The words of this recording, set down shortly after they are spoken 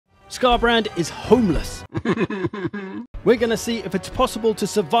Skarbrand is homeless. We're going to see if it's possible to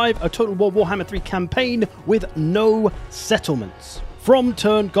survive a Total War Warhammer 3 campaign with no settlements. From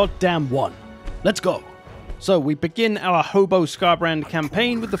turn goddamn 1. Let's go. So we begin our hobo Skarbrand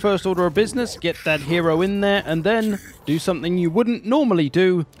campaign with the first order of business, get that hero in there, and then do something you wouldn't normally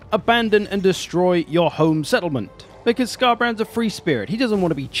do, abandon and destroy your home settlement. Because Skarbrand's a free spirit, he doesn't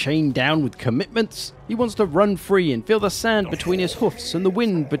want to be chained down with commitments. He wants to run free and feel the sand between his hoofs and the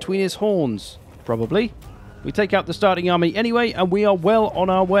wind between his horns. Probably. We take out the starting army anyway, and we are well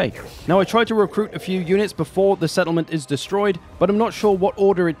on our way. Now, I tried to recruit a few units before the settlement is destroyed, but I'm not sure what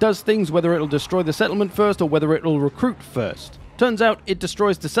order it does things, whether it'll destroy the settlement first or whether it'll recruit first. Turns out it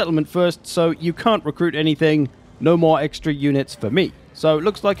destroys the settlement first, so you can't recruit anything. No more extra units for me. So it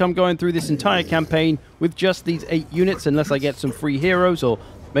looks like I'm going through this entire campaign with just these 8 units, unless I get some free heroes or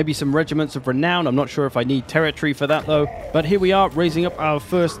maybe some regiments of renown. I'm not sure if I need territory for that though. But here we are, raising up our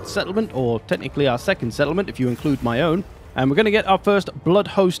first settlement, or technically our second settlement if you include my own. And we're going to get our first Blood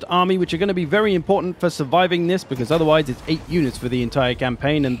Host army, which are going to be very important for surviving this, because otherwise it's 8 units for the entire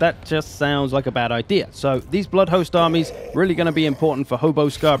campaign, and that just sounds like a bad idea. So these Blood Host armies really going to be important for Hobo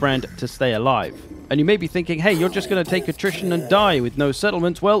Skarbrand to stay alive. And you may be thinking, hey, you're just going to take attrition and die with no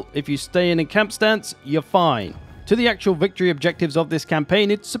settlements. Well, if you stay in a camp stance, you're fine. To the actual victory objectives of this campaign,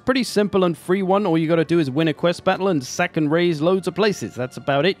 it's a pretty simple and free one. All you got to do is win a quest battle and sack and raise loads of places. That's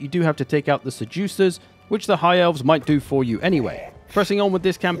about it. You do have to take out the seducers, which the High Elves might do for you anyway. Pressing on with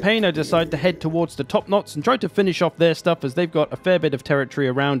this campaign, I decide to head towards the Top Knots and try to finish off their stuff, as they've got a fair bit of territory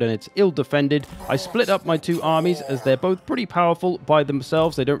around and it's ill-defended. I split up my 2 armies as they're both pretty powerful by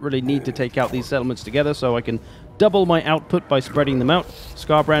themselves. They don't really need to take out these settlements together, so I can double my output by spreading them out.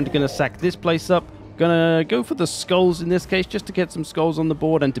 Skarbrand gonna sack this place up. Gonna go for the skulls in this case, just to get some skulls on the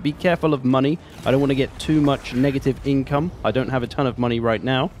board and to be careful of money. I don't want to get too much negative income. I don't have a ton of money right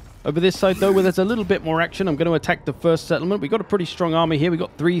now. Over this side, though, where there's a little bit more action, I'm going to attack the first settlement. We've got a pretty strong army here. We've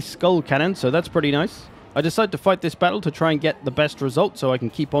got 3 skull cannons, so that's pretty nice. I decide to fight this battle to try and get the best result, so I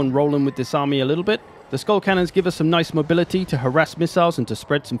can keep on rolling with this army a little bit. The skull cannons give us some nice mobility to harass missiles and to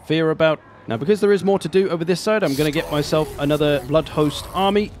spread some fear about. Now, because there is more to do over this side, I'm going to get myself another Blood Host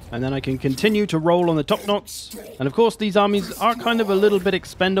army, and then I can continue to roll on the Top Knots. And of course, these armies are kind of a little bit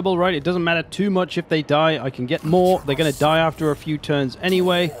expendable, right? It doesn't matter too much if they die. I can get more. They're going to die after a few turns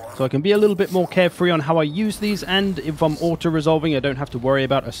anyway, so I can be a little bit more carefree on how I use these, and if I'm auto-resolving, I don't have to worry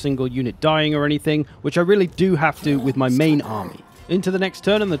about a single unit dying or anything, which I really do have to with my main army. Into the next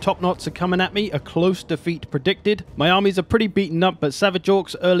turn, and the Top Knots are coming at me. A close defeat predicted. My armies are pretty beaten up, but Savage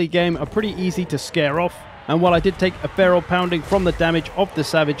Orcs early game are pretty easy to scare off. And while I did take a fair old pounding from the damage of the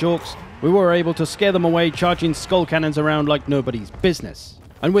Savage Orcs, we were able to scare them away, charging skull cannons around like nobody's business.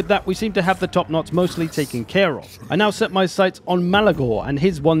 And with that, we seem to have the Top Knots mostly taken care of. I now set my sights on Malagor and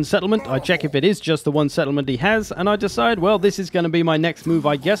his 1 settlement. I check if it is just the 1 settlement he has, and I decide, well, this is going to be my next move,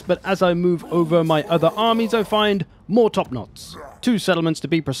 I guess. But as I move over my other armies, I find more Top Knots. 2 settlements to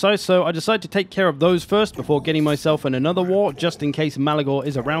be precise, so I decide to take care of those first before getting myself in another war, just in case Malagor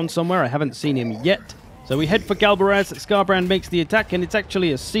is around somewhere. I haven't seen him yet. So we head for Galbaraz. Skarbrand makes the attack, and it's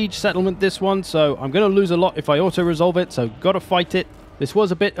actually a siege settlement, this one, so I'm going to lose a lot if I auto-resolve it, so gotta fight it. This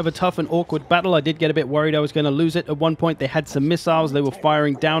was a bit of a tough and awkward battle. I did get a bit worried I was going to lose it. At one point, they had some missiles. They were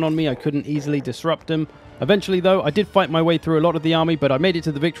firing down on me. I couldn't easily disrupt them. Eventually, though, I did fight my way through a lot of the army, but I made it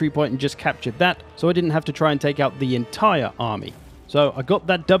to the victory point and just captured that, so I didn't have to try and take out the entire army. So I got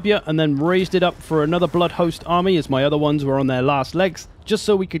that W and then raised it up for another Blood Host army, as my other ones were on their last legs, just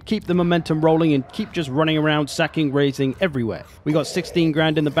so we could keep the momentum rolling and keep just running around, sacking, raising everywhere. We got 16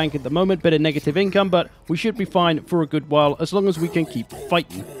 grand in the bank at the moment, bit of negative income, but we should be fine for a good while as long as we can keep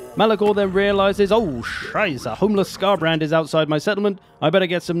fighting. Malagor then realizes, oh, scheiße, homeless Skarbrand is outside my settlement. I better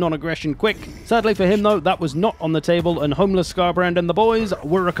get some non-aggression quick. Sadly for him, though, that was not on the table, and homeless Skarbrand and the boys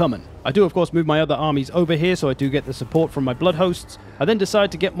were a-coming. I do, of course, move my other armies over here, so I do get the support from my Blood Hosts. I then decide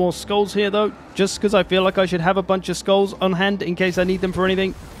to get more skulls here, though, just because I feel like I should have a bunch of skulls on hand in case I need them for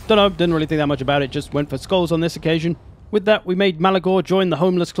anything. Don't know, didn't really think that much about it, just went for skulls on this occasion. With that, we made Malagor join the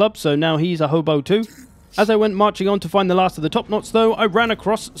homeless club, so now he's a hobo too. As I went marching on to find the last of the Top Knots, though, I ran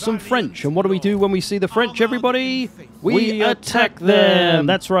across some French. And what do when we see the French, everybody? We attack them!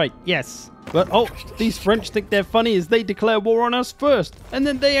 That's right, yes. But, oh, these French think they're funny as they declare war on us first, and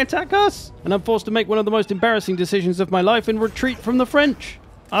then they attack us! And I'm forced to make one of the most embarrassing decisions of my life and retreat from the French.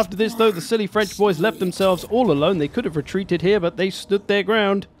 After this, though, the silly French boys left themselves all alone. They could have retreated here, but they stood their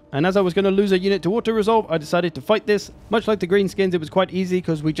ground. And as I was going to lose a unit to auto-resolve, I decided to fight this. Much like the Greenskins, it was quite easy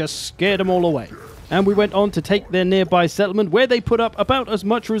because we just scared them all away. And we went on to take their nearby settlement, where they put up about as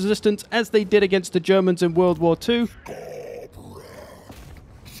much resistance as they did against the Germans in World War II.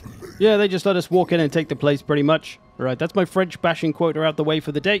 Yeah, they just let us walk in and take the place pretty much. Alright, that's my French bashing quota out the way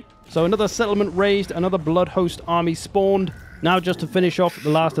for the day. So another settlement raised, another blood host army spawned. Now just to finish off the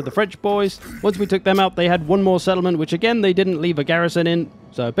last of the French boys. Once we took them out, they had one more settlement, which again, they didn't leave a garrison in.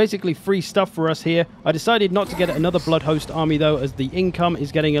 So basically free stuff for us here. I decided not to get another blood host army though, as the income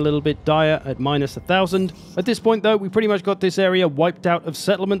is getting a little bit dire at minus 1,000. At this point though, we pretty much got this area wiped out of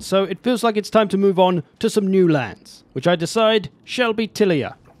settlements, so it feels like it's time to move on to some new lands, which I decide shall be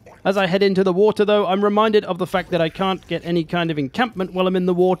Tilia. As I head into the water though, I'm reminded of the fact that I can't get any kind of encampment while I'm in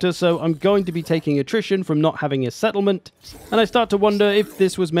the water, so I'm going to be taking attrition from not having a settlement. And I start to wonder if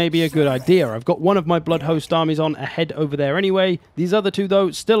this was maybe a good idea. I've got one of my blood host armies on ahead over there anyway. These other two though,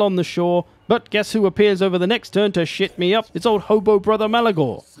 still on the shore. But guess who appears over the next turn to shit me up? It's old hobo brother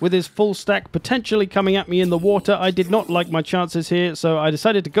Malagor. With his full stack potentially coming at me in the water, I did not like my chances here, so I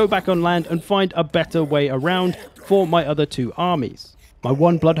decided to go back on land and find a better way around for my other two armies. My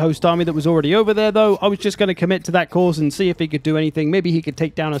one blood host army that was already over there though, I was just going to commit to that cause and see if he could do anything. Maybe he could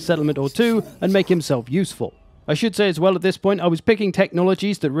take down a settlement or two and make himself useful. I should say as well at this point, I was picking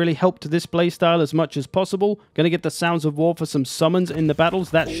technologies that really helped this playstyle as much as possible. Going to get the Sounds of War for some summons in the battles.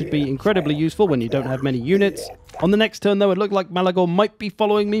 That should be incredibly useful when you don't have many units. On the next turn though, it looked like Malagor might be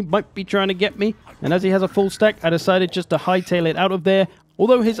following me, might be trying to get me. And as he has a full stack, I decided just to hightail it out of there.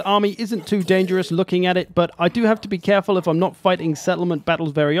 Although his army isn't too dangerous looking at it, but I do have to be careful if I'm not fighting settlement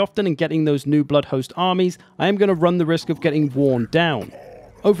battles very often and getting those new blood host armies. I am going to run the risk of getting worn down.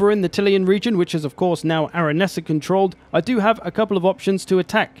 Over in the Tilian region, which is of course now Aranessa controlled, I do have a couple of options to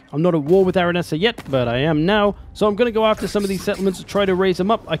attack. I'm not at war with Aranessa yet, but I am now, so I'm going to go after some of these settlements to try to raise them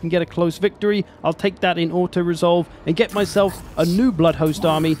up. I can get a close victory, I'll take that in auto-resolve and get myself a new blood host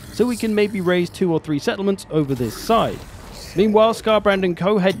army so we can maybe raise 2 or 3 settlements over this side. Meanwhile, Skarbrand and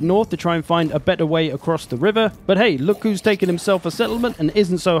co head north to try and find a better way across the river. But hey, look who's taken himself a settlement and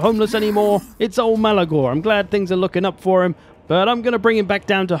isn't so homeless anymore. It's old Malagor. I'm glad things are looking up for him. But I'm going to bring him back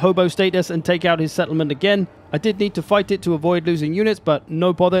down to hobo status and take out his settlement again. I did need to fight it to avoid losing units, but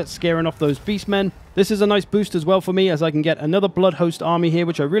no bother scaring off those beastmen. This is a nice boost as well for me, as I can get another blood host army here,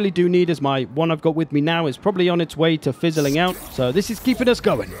 which I really do need, as my one I've got with me now is probably on its way to fizzling out. So this is keeping us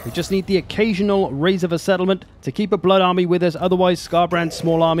going. We just need the occasional raise of a settlement to keep a blood army with us. Otherwise, Skarbrand's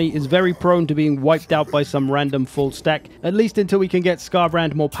small army is very prone to being wiped out by some random full stack, at least until we can get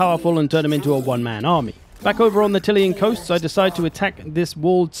Skarbrand more powerful and turn him into a one-man army. Back over on the Tilian coasts, I decide to attack this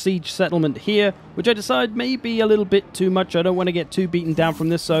walled siege settlement here, which I decide may be a little bit too much. I don't want to get too beaten down from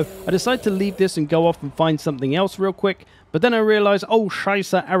this, so I decide to leave this and go off and find something else real quick. But then I realize, oh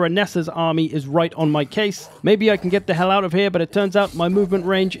scheisse, Aranessa's army is right on my case. Maybe I can get the hell out of here, but it turns out my movement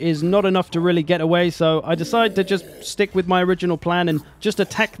range is not enough to really get away, so I decide to just stick with my original plan and just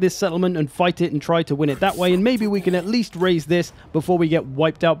attack this settlement and fight it and try to win it that way, and maybe we can at least raise this before we get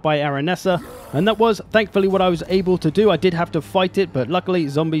wiped out by Aranessa. And that was, thankfully, what I was able to do. I did have to fight it, but luckily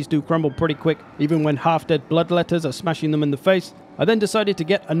zombies do crumble pretty quick, even when half-dead bloodletters are smashing them in the face. I then decided to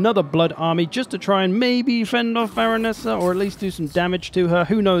get another blood army just to try and maybe fend off Aranessa, or at least do some damage to her.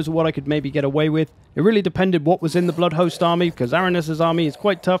 Who knows what I could maybe get away with. It really depended what was in the blood host army, because Aranessa's army is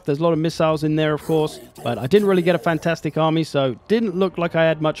quite tough. There's a lot of missiles in there, of course. But I didn't really get a fantastic army, so didn't look like I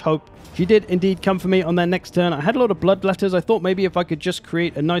had much hope. She did indeed come for me on their next turn. I had a lot of bloodletters. I thought maybe if I could just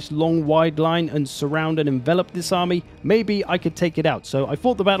create a nice long wide line and surround and envelop this army, maybe I could take it out. So I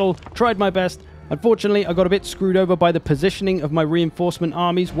fought the battle, tried my best. Unfortunately, I got a bit screwed over by the positioning of my reinforcement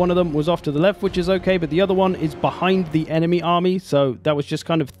armies. One of them was off to the left, which is okay, but the other one is behind the enemy army, so that was just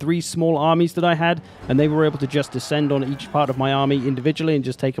kind of 3 small armies that I had, and they were able to just descend on each part of my army individually and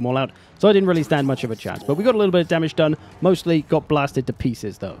just take them all out, so I didn't really stand much of a chance. But we got a little bit of damage done, mostly got blasted to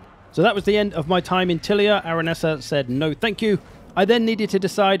pieces, though. So that was the end of my time in Tilia. Aranessa said no thank you. I then needed to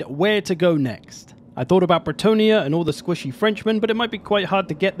decide where to go next. I thought about Bretonia and all the squishy Frenchmen, but it might be quite hard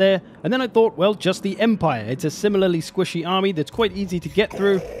to get there. And then I thought, well, just the Empire. It's a similarly squishy army that's quite easy to get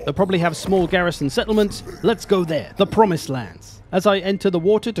through. They'll probably have small garrison settlements. Let's go there, the Promised Lands. As I enter the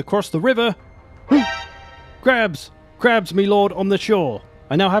water to cross the river... Crabs! Crabs, me lord, on the shore.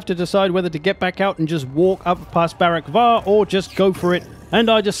 I now have to decide whether to get back out and just walk up past Barak Var, or just go for it. And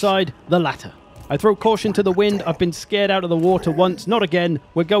I decide the latter. I throw caution to the wind. I've been scared out of the water once. Not again.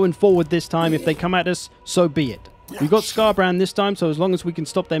 We're going forward this time. If they come at us, so be it. We've got Skarbrand this time, so as long as we can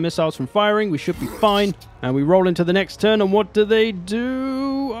stop their missiles from firing, we should be fine. And we roll into the next turn, and what do?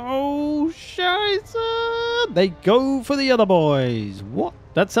 Oh, scheisse! They go for the other boys. What?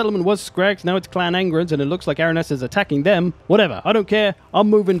 That settlement was Scrags, now it's Clan Angrans, and it looks like Aranessa is attacking them. Whatever, I don't care. I'm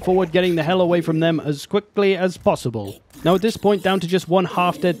moving forward, getting the hell away from them as quickly as possible. Now at this point, down to just one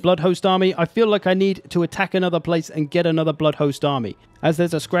half-dead blood host army, I feel like I need to attack another place and get another blood host army. As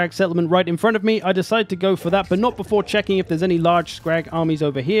there's a Scrag settlement right in front of me, I decide to go for that, but not before checking if there's any large Scrag armies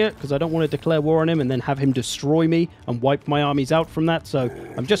over here, because I don't want to declare war on him and then have him destroy me and wipe my armies out from that. So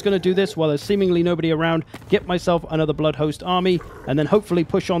I'm just going to do this while there's seemingly nobody around, get myself another Blood Host army, and then hopefully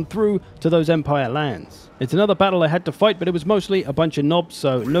push on through to those Empire lands. It's another battle I had to fight, but it was mostly a bunch of knobs,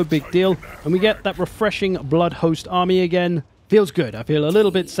 so no big deal. And we get that refreshing Blood Host army again. Feels good. I feel a little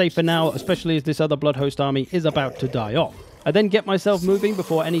bit safer now, especially as this other Blood Host army is about to die off. I then get myself moving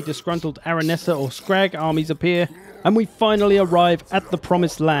before any disgruntled Aranessa or Scrag armies appear, and we finally arrive at the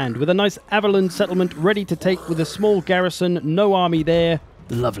Promised Land with a nice Avalon settlement ready to take with a small garrison, no army there.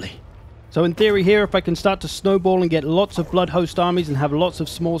 Lovely. So in theory here, if I can start to snowball and get lots of Blood Host armies and have lots of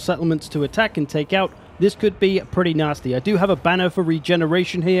small settlements to attack and take out, this could be pretty nasty. I do have a banner for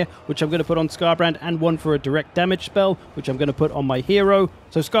regeneration here, which I'm going to put on Skarbrand, and one for a direct damage spell, which I'm going to put on my hero.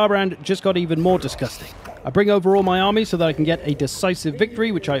 So Skarbrand just got even more disgusting. I bring over all my armies so that I can get a decisive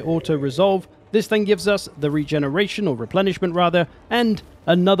victory, which I auto-resolve. This then gives us the regeneration, or replenishment rather, and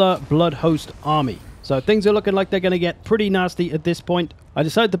another Blood Host army. So things are looking like they're going to get pretty nasty at this point. I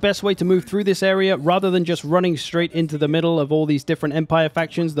decided the best way to move through this area, rather than just running straight into the middle of all these different Empire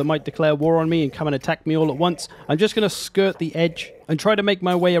factions that might declare war on me and come and attack me all at once, I'm just going to skirt the edge and try to make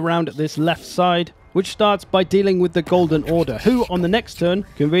my way around this left side, which starts by dealing with the Golden Order, who on the next turn,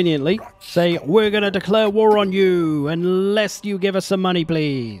 conveniently, say, "We're going to declare war on you, unless you give us some money,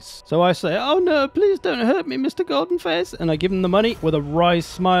 please." So I say, "Oh no, please don't hurt me, Mr. Goldenface," and I give him the money with a wry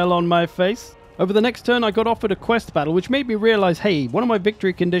smile on my face. Over the next turn, I got offered a quest battle, which made me realize, hey, one of my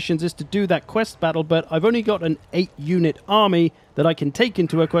victory conditions is to do that quest battle, but I've only got an 8-unit army that I can take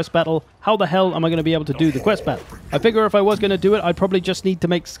into a quest battle. How the hell am I going to be able to do the quest battle? I figure if I was going to do it, I'd probably just need to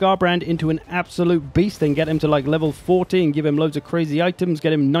make Skarbrand into an absolute beast and get him to like level 40 and give him loads of crazy items,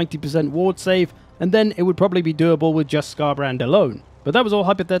 get him 90% ward save, and then it would probably be doable with just Skarbrand alone. But that was all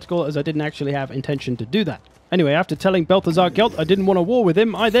hypothetical, as I didn't actually have intention to do that. Anyway, after telling Balthazar Gelt I didn't want to war with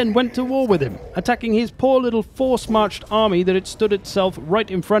him, I then went to war with him, attacking his poor little force-marched army that had stood itself right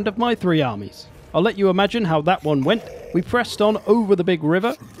in front of my 3 armies. I'll let you imagine how that one went. We pressed on over the big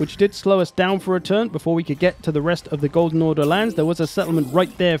river, which did slow us down for a turn before we could get to the rest of the Golden Order lands. There was a settlement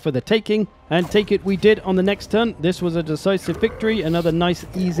right there for the taking, and take it we did on the next turn. This was a decisive victory, another nice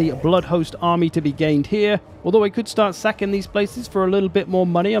easy Blood Host army to be gained here. Although I could start sacking these places for a little bit more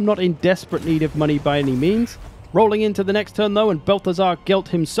money, I'm not in desperate need of money by any means. Rolling into the next turn though, and Balthazar Gelt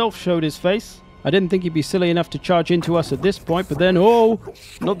himself showed his face. I didn't think he'd be silly enough to charge into us at this point, but then, oh,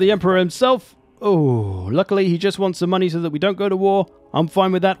 not the Emperor himself. Oh, luckily he just wants some money so that we don't go to war. I'm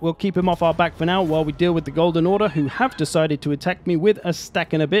fine with that. We'll keep him off our back for now while we deal with the Golden Order, who have decided to attack me with a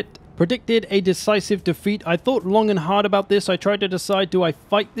stack and a bit. Predicted a decisive defeat. I thought long and hard about this. I tried to decide, do I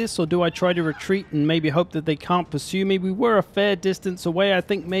fight this or do I try to retreat and maybe hope that they can't pursue me? We were a fair distance away. I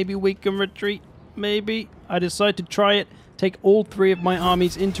think maybe we can retreat. Maybe. I decide to try it. Take all 3 of my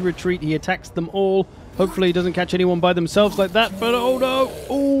armies into retreat. He attacks them all. Hopefully he doesn't catch anyone by themselves like that, but oh no!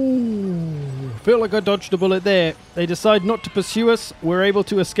 Ooh! Feel like I dodged a bullet there. They decide not to pursue us. We're able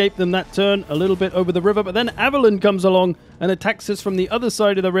to escape them that turn a little bit over the river, but then Avalon comes along and attacks us from the other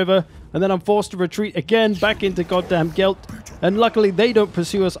side of the river, and then I'm forced to retreat again back into goddamn Gelt. And luckily they don't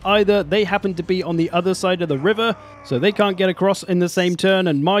pursue us either. They happen to be on the other side of the river, so they can't get across in the same turn,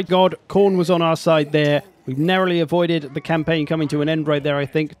 and my god, Khorne was on our side there. We've narrowly avoided the campaign coming to an end right there, I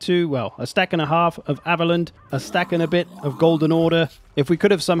think, to, well, a stack and a half of Avalon, a stack and a bit of Golden Order. If we could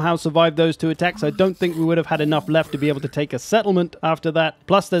have somehow survived those 2 attacks, I don't think we would have had enough left to be able to take a settlement after that.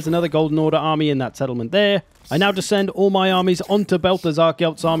 Plus, there's another Golden Order army in that settlement there. I now descend all my armies onto Balthazar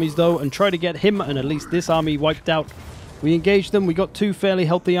Gelt's armies, though, and try to get him and at least this army wiped out. We engaged them. We got 2 fairly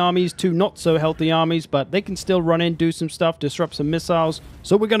healthy armies, 2 not so healthy armies, but they can still run in, do some stuff, disrupt some missiles,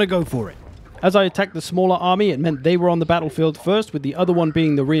 so we're going to go for it. As I attacked the smaller army, it meant they were on the battlefield first, with the other one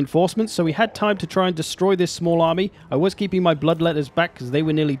being the reinforcements, so we had time to try and destroy this small army. I was keeping my bloodletters back because they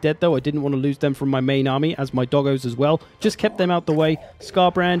were nearly dead, though. I didn't want to lose them from my main army, as my doggos as well. Just kept them out the way.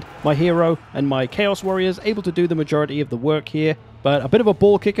 Skarbrand, my hero, and my Chaos Warriors able to do the majority of the work here. But a bit of a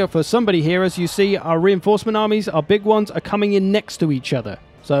ball kicker for somebody here. As you see, our reinforcement armies, our big ones, are coming in next to each other.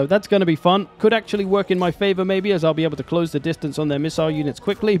 So that's going to be fun. Could actually work in my favor maybe, as I'll be able to close the distance on their missile units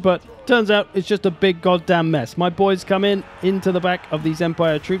quickly, but turns out it's just a big goddamn mess. My boys come in into the back of these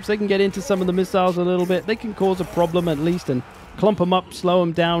Empire troops. They can get into some of the missiles a little bit. They can cause a problem at least and clump them up, slow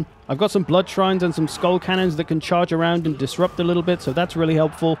them down. I've got some blood shrines and some skull cannons that can charge around and disrupt a little bit, so that's really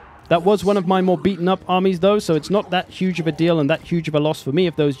helpful. That was one of my more beaten up armies though, so it's not that huge of a deal and that huge of a loss for me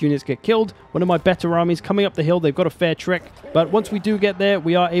if those units get killed. One of my better armies coming up the hill, they've got a fair trek, but once we do get there,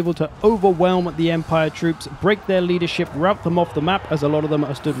 we are able to overwhelm the Empire troops, break their leadership, rout them off the map, as a lot of them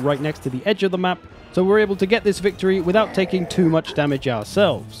are stood right next to the edge of the map. So we're able to get this victory without taking too much damage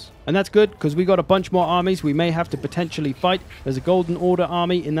ourselves. And that's good, because we got a bunch more armies we may have to potentially fight. There's a Golden Order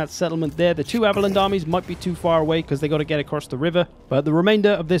army in that settlement there. The 2 Averland armies might be too far away because they got to get across the river. But the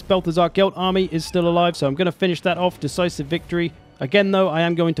remainder of this Balthazar Gelt army is still alive, so I'm going to finish that off. Decisive victory. Again, though, I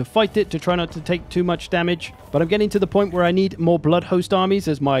am going to fight it to try not to take too much damage. But I'm getting to the point where I need more Blood Host armies,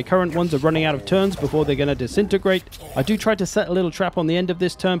 as my current ones are running out of turns before they're going to disintegrate. I do try to set a little trap on the end of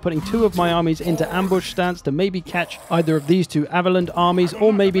this turn, putting 2 of my armies into ambush stance to maybe catch either of these 2 Averland armies,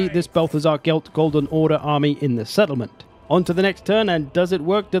 or maybe this Balthazar Gelt Golden Order army in the settlement. On to the next turn, and does it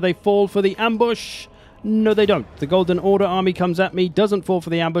work? Do they fall for the ambush? No, they don't. The Golden Order army comes at me, doesn't fall for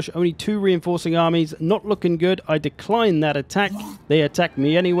the ambush, only 2 reinforcing armies, not looking good. I decline that attack. They attack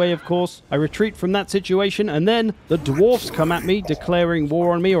me anyway, of course. I retreat from that situation, and then the dwarfs come at me, declaring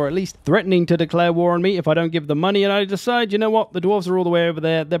war on me, or at least threatening to declare war on me if I don't give them money, and I decide, you know what, the dwarves are all the way over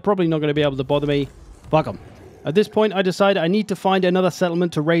there. They're probably not going to be able to bother me. Fuck them. At this point, I decide I need to find another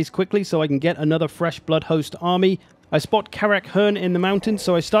settlement to raise quickly so I can get another fresh Blood Host army. I spot Karak Hern in the mountains,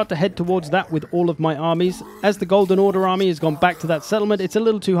 so I start to head towards that with all of my armies. As the Golden Order army has gone back to that settlement, it's a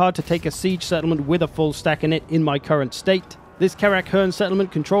little too hard to take a siege settlement with a full stack in it in my current state. This Karak Hern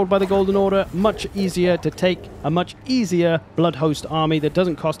settlement, controlled by the Golden Order, much easier to take, a much easier Blood Host army that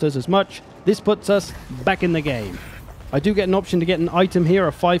doesn't cost us as much. This puts us back in the game. I do get an option to get an item here,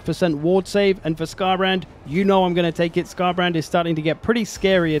 a 5% ward save, and for Skarbrand, you know I'm going to take it. Skarbrand is starting to get pretty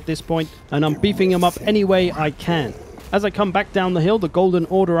scary at this point, and I'm beefing him up any way I can. As I come back down the hill, the Golden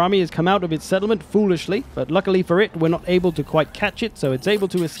Order army has come out of its settlement foolishly, but luckily for it, we're not able to quite catch it, so it's able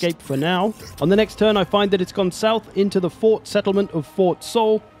to escape for now. On the next turn, I find that it's gone south into the fort settlement of Fort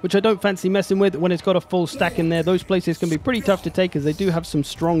Sol, which I don't fancy messing with when it's got a full stack in there. Those places can be pretty tough to take as they do have some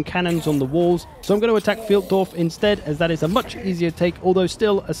strong cannons on the walls, so I'm going to attack Fieldorf instead, as that is a much easier take, although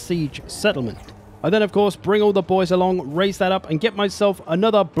still a siege settlement. I then, of course, bring all the boys along, raise that up, and get myself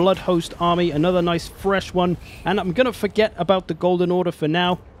another Blood Host army, another nice fresh one, and I'm going to forget about the Golden Order for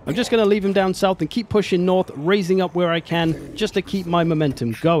now. I'm just going to leave them down south and keep pushing north, raising up where I can, just to keep my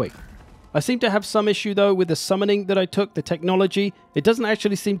momentum going. I seem to have some issue, though, with the summoning that I took, the technology. It doesn't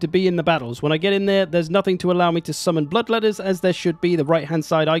actually seem to be in the battles. When I get in there, there's nothing to allow me to summon Bloodletters, as there should be, the right-hand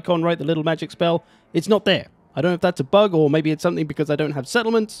side icon, right, the little magic spell. It's not there. I don't know if that's a bug, or maybe it's something because I don't have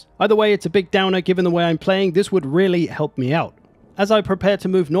settlements. Either way, it's a big downer given the way I'm playing. This would really help me out. As I prepare to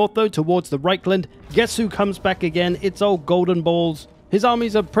move north, though, towards the Reichland, guess who comes back again? It's old Golden Balls. His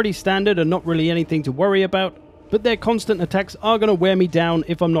armies are pretty standard and not really anything to worry about, but their constant attacks are going to wear me down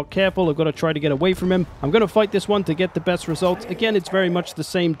if I'm not careful. I've got to try to get away from him. I'm going to fight this one to get the best results. Again, it's very much the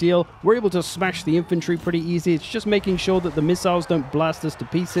same deal. We're able to smash the infantry pretty easy. It's just making sure that the missiles don't blast us to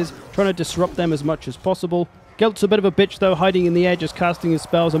pieces, trying to disrupt them as much as possible. Gelt's a bit of a bitch, though, hiding in the edges, casting his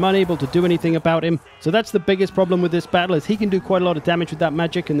spells. I'm unable to do anything about him. So that's the biggest problem with this battle, is he can do quite a lot of damage with that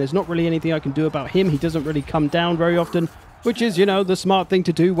magic, and there's not really anything I can do about him. He doesn't really come down very often, which is, you know, the smart thing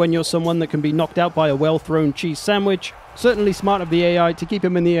to do when you're someone that can be knocked out by a well-thrown cheese sandwich. Certainly smart of the AI to keep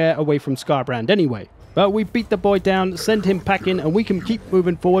him in the air away from Skarbrand anyway. But we beat the boy down, send him packing, and we can keep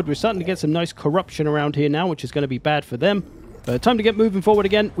moving forward. We're starting to get some nice corruption around here now, which is going to be bad for them. Time to get moving forward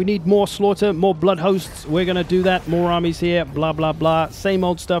again. We need more slaughter, more Blood Hosts. We're going to do that. More armies here, blah, blah, blah. Same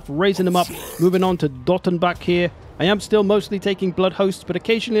old stuff, raising them up. Moving on to Dottenbach here. I am still mostly taking Blood Hosts, but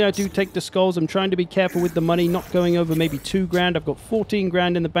occasionally I do take the skulls. I'm trying to be careful with the money, not going over maybe 2 grand. I've got 14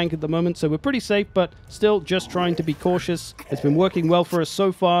 grand in the bank at the moment, so we're pretty safe, but still just trying to be cautious. It's been working well for us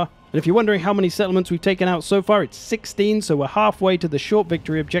so far. And if you're wondering how many settlements we've taken out so far, it's 16, so we're halfway to the short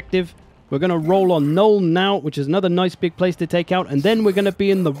victory objective. We're going to roll on Nuln now, which is another nice big place to take out. And then we're going to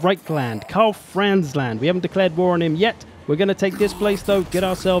be in the Reichland, Karl Franz land. We haven't declared war on him yet. We're going to take this place, though, get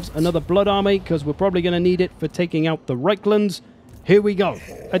ourselves another blood army, because we're probably going to need it for taking out the Reichlands. Here we go.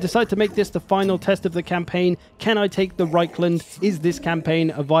 I decide to make this the final test of the campaign. Can I take the Reichland? Is this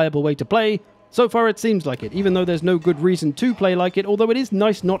campaign a viable way to play? So far, it seems like it, even though there's no good reason to play like it, although it is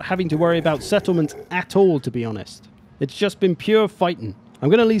nice not having to worry about settlements at all, to be honest. It's just been pure fighting. I'm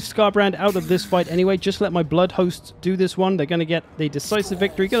going to leave Skarbrand out of this fight anyway. Just let my Blood Hosts do this one. They're going to get the decisive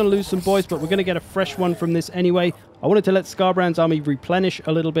victory. Going to lose some boys, but we're going to get a fresh one from this anyway. I wanted to let Skarbrand's army replenish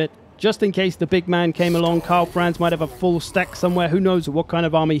a little bit, just in case the big man came along. Karl Franz might have a full stack somewhere. Who knows what kind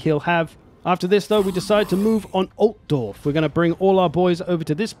of army he'll have. After this, though, we decide to move on Altdorf. We're going to bring all our boys over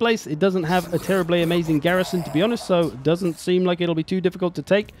to this place. It doesn't have a terribly amazing garrison, to be honest, so it doesn't seem like it'll be too difficult to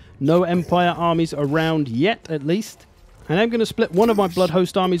take. No Empire armies around yet, at least. And I'm going to split one of my Blood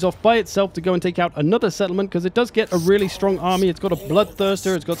Host armies off by itself to go and take out another settlement, because it does get a really strong army. It's got a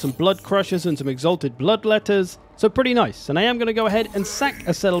Bloodthirster, it's got some Blood Crushers and some Exalted Bloodletters. So pretty nice. And I am going to go ahead and sack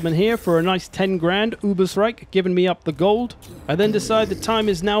a settlement here for a nice 10 grand. Ubersreich giving me up the gold. I then decide the time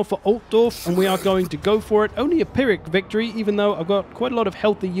is now for Altdorf, and we are going to go for it. Only a Pyrrhic victory, even though I've got quite a lot of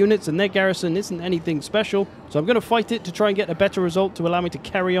healthy units and their garrison isn't anything special. So I'm going to fight it to try and get a better result to allow me to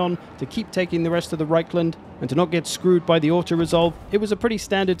carry on, to keep taking the rest of the Reichland, and to not get screwed by the auto-resolve. It was a pretty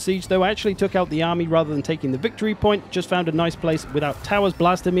standard siege, though. I actually took out the army rather than taking the victory point. Just found a nice place without towers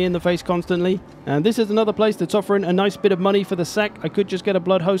blasting me in the face constantly. And this is another place that's offering a nice bit of money for the sack. I could just get a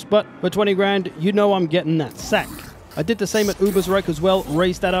Blood Host, but for 20 grand, you know I'm getting that sack. I did the same at Ubersreich as well,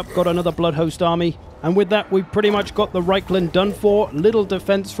 raised that up, got another Blood Host army. And with that, we've pretty much got the Reichland done for. Little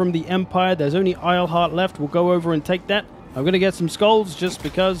defense from the Empire. There's only Eilhart left. We'll go over and take that. I'm going to get some skulls just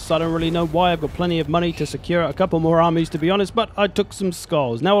because I don't really know why. I've got plenty of money to secure a couple more armies, to be honest, but I took some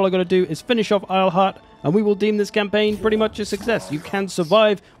skulls. Now all I've got to do is finish off Eilhart, and we will deem this campaign pretty much a success. You can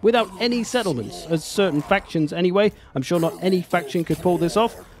survive without any settlements, as certain factions anyway. I'm sure not any faction could pull this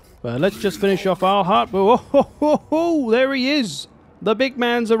off. But let's just finish off Eilhart. Oh, there he is. The big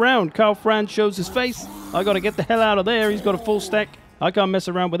man's around. Karl Franz shows his face. I got to get the hell out of there. He's got a full stack. I can't mess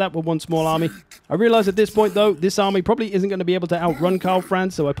around with that with one small army. I realize at this point, though, this army probably isn't going to be able to outrun Karl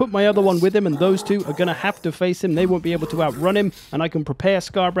Franz, so I put my other one with him, and those two are going to have to face him. They won't be able to outrun him, and I can prepare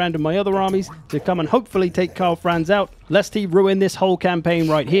Skarbrand and my other armies to come and hopefully take Karl Franz out, lest he ruin this whole campaign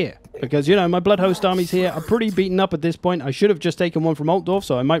right here. Because, you know, my Blood Host armies here are pretty beaten up at this point. I should have just taken one from Altdorf,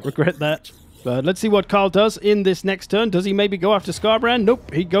 so I might regret that. But let's see what Karl does in this next turn. Does he maybe go after Skarbrand?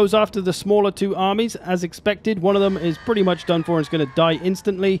 Nope. He goes after the smaller two armies, as expected. One of them is pretty much done for and is going to die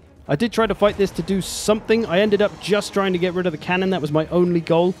instantly. I did try to fight this to do something. I ended up just trying to get rid of the cannon. That was my only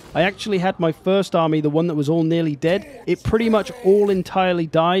goal. I actually had my first army, the one that was all nearly dead. It pretty much all entirely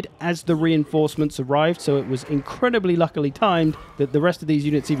died as the reinforcements arrived, so it was incredibly luckily timed that the rest of these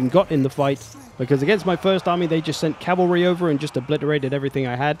units even got in the fight. Because against my first army, they just sent cavalry over and just obliterated everything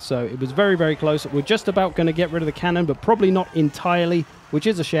I had, so it was very, very close. We're just about going to get rid of the cannon, but probably not entirely, which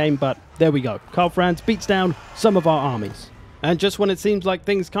is a shame, but there we go. Karl Franz beats down some of our armies. And just when it seems like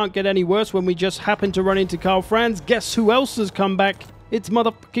things can't get any worse, when we just happen to run into Karl Franz, guess who else has come back? It's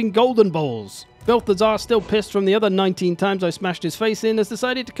motherfucking Golden Balls. Balthazar, still pissed from the other 19 times I smashed his face in, has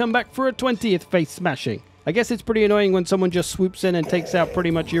decided to come back for a 20th face smashing. I guess it's pretty annoying when someone just swoops in and takes out pretty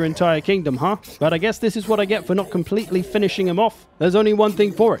much your entire kingdom, huh? But I guess this is what I get for not completely finishing him off. There's only one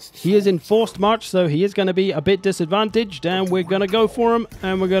thing for it. He is in forced march, so he is going to be a bit disadvantaged, and we're going to go for him,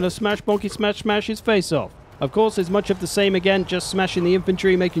 and we're going to smash, bonky, smash his face off. Of course, it's much of the same again, just smashing the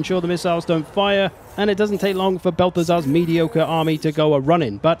infantry, making sure the missiles don't fire, and it doesn't take long for Balthazar's mediocre army to go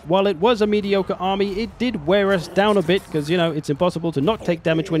a-running. But while it was a mediocre army, it did wear us down a bit, because, you know, it's impossible to not take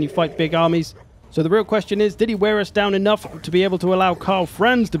damage when you fight big armies. So the real question is, did he wear us down enough to be able to allow Karl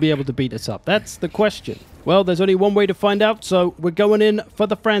Franz to be able to beat us up? That's the question. Well, there's only one way to find out, so we're going in for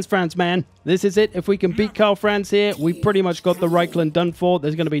the Franz man. This is it. If we can beat Karl Franz here, we pretty much got the Reichland done for.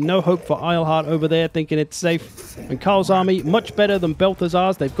 There's going to be no hope for Eilhart over there, thinking it's safe. And Karl's army, much better than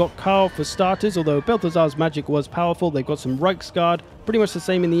Balthazar's. They've got Karl for starters, although Balthazar's magic was powerful. They've got some Reichsguard, pretty much the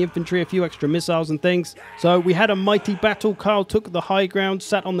same in the infantry, a few extra missiles and things. So we had a mighty battle. Karl took the high ground,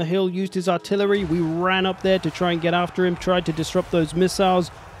 sat on the hill, used his artillery. We ran up there to try and get after him, tried to disrupt those missiles.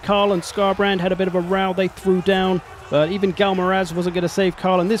 Karl and Skarbrand had a bit of a row they threw down, but even Galmaraz wasn't going to save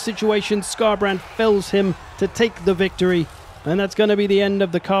Karl. In this situation, Skarbrand fells him to take the victory. And that's going to be the end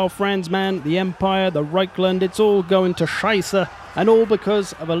of the Karl Franz man, the Empire, the Reichland. It's all going to Scheisse, and all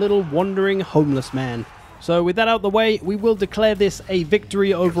because of a little wandering homeless man. So with that out the way, we will declare this a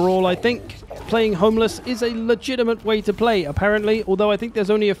victory overall, I think. Playing homeless is a legitimate way to play, apparently, although I think there's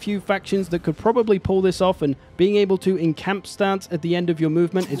only a few factions that could probably pull this off, and being able to encamp stance at the end of your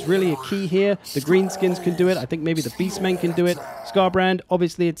movement is really a key here. The Greenskins can do it. I think maybe the Beastmen can do it. Skarbrand,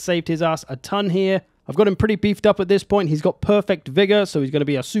 obviously it saved his ass a ton here. I've got him pretty beefed up at this point. He's got perfect vigor, so he's going to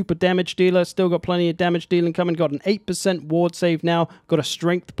be a super damage dealer. Still got plenty of damage dealing coming. Got an 8% ward save now. Got a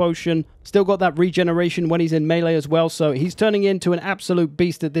strength potion. Still got that regeneration when he's in melee as well, so he's turning into an absolute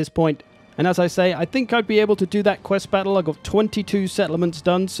beast at this point. And as I say, I think I'd be able to do that quest battle. I got 22 settlements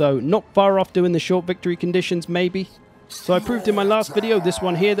done, so not far off doing the short victory conditions, maybe. So I proved in my last video, this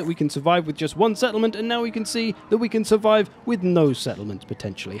one here, that we can survive with just one settlement, and now we can see that we can survive with no settlements,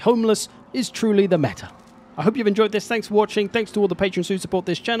 potentially. Homeless is truly the meta. I hope you've enjoyed this. Thanks for watching. Thanks to all the patrons who support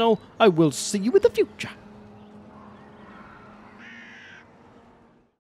this channel. I will see you in the future.